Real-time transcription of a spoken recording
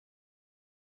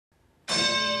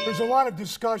There's a lot of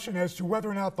discussion as to whether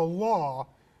or not the law,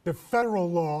 the federal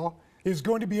law, is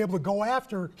going to be able to go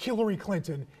after Hillary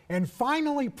Clinton and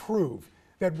finally prove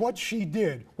that what she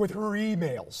did with her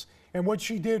emails and what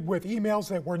she did with emails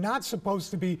that were not supposed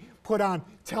to be put on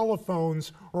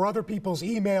telephones or other people's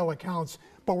email accounts,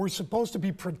 but were supposed to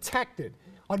be protected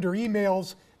under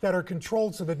emails that are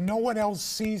controlled so that no one else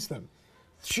sees them.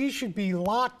 She should be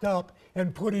locked up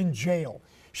and put in jail.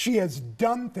 She has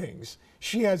done things.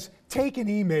 She has taken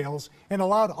emails and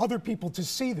allowed other people to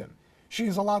see them. She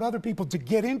has allowed other people to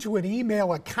get into an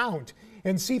email account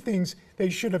and see things they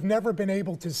should have never been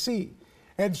able to see.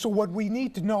 And so what we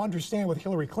need to understand with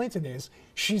Hillary Clinton is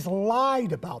she's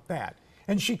lied about that,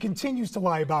 and she continues to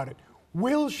lie about it.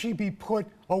 Will she be put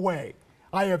away?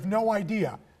 I have no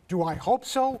idea. Do I hope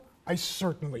so? I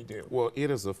certainly do. Well,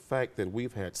 it is a fact that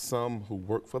we've had some who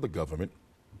work for the government,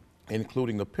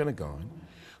 including the Pentagon,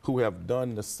 who have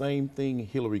done the same thing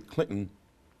Hillary Clinton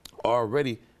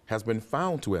already has been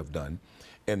found to have done,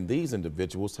 and these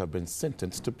individuals have been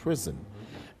sentenced to prison.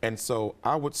 And so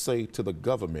I would say to the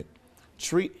government,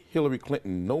 treat Hillary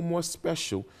Clinton no more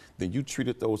special than you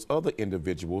treated those other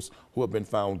individuals who have been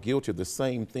found guilty of the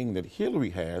same thing that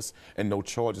Hillary has, and no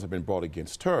charges have been brought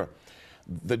against her.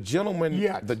 The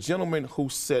gentleman who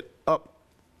set up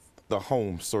the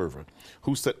home server,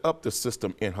 who set up the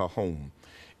system in her home,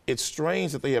 it's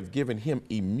strange that they have given him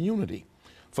immunity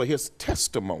for his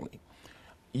testimony.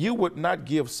 You would not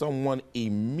give someone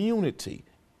immunity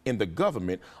in the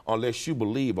government unless you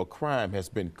believe a crime has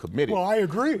been committed. Well, I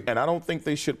agree. And I don't think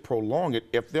they should prolong it.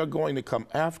 If they're going to come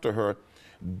after her,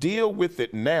 deal with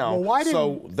it now,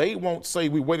 so they won't say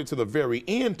we waited to the very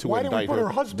end to indict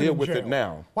her. Deal with it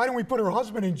now. Why don't we put her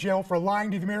husband in jail for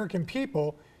lying to the American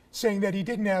people, saying that he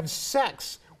didn't have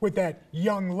sex with that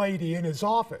young lady in his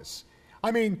office?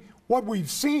 I mean, what we've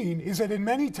seen is that in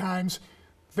many times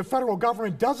the federal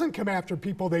government doesn't come after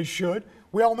people they should.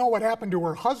 We all know what happened to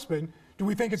her husband. Do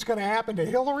we think it's going to happen to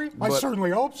Hillary? I certainly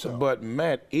hope so. But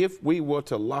Matt, if we were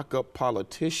to lock up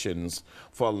politicians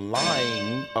for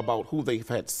lying about who they've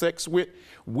had sex with,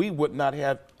 we would not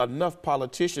have enough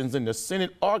politicians in the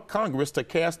Senate or Congress to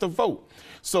cast a vote.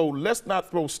 So let's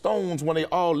not throw stones when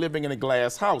they're all living in a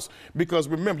glass house. Because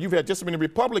remember, you've had just as many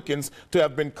Republicans to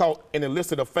have been caught in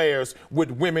illicit affairs with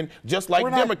women, just like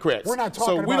Democrats. We're not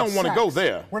talking about so we don't want to go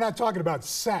there. We're not talking about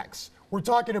sex. We're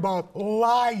talking about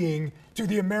lying to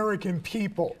the American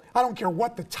people. I don't care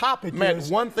what the topic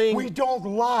is. One thing, we don't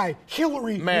lie.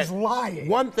 Hillary is lying.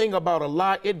 One thing about a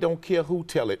lie, it don't care who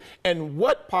tell it. And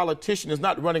what politician is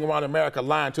not running around America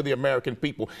lying to the American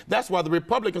people? That's why the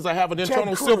Republicans are having an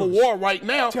internal civil war right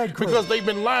now, because they've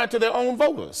been lying to their own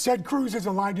voters. Ted Cruz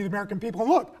isn't lying to the American people. And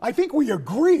look, I think we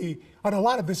agree on a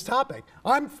lot of this topic.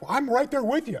 I'm right there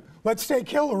with you. Let's take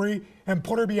Hillary and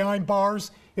put her behind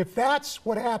bars if that's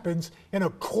what happens in a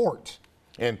court.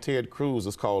 And Ted Cruz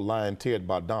is called Lying Ted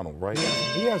by Donald, right?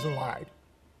 He hasn't lied.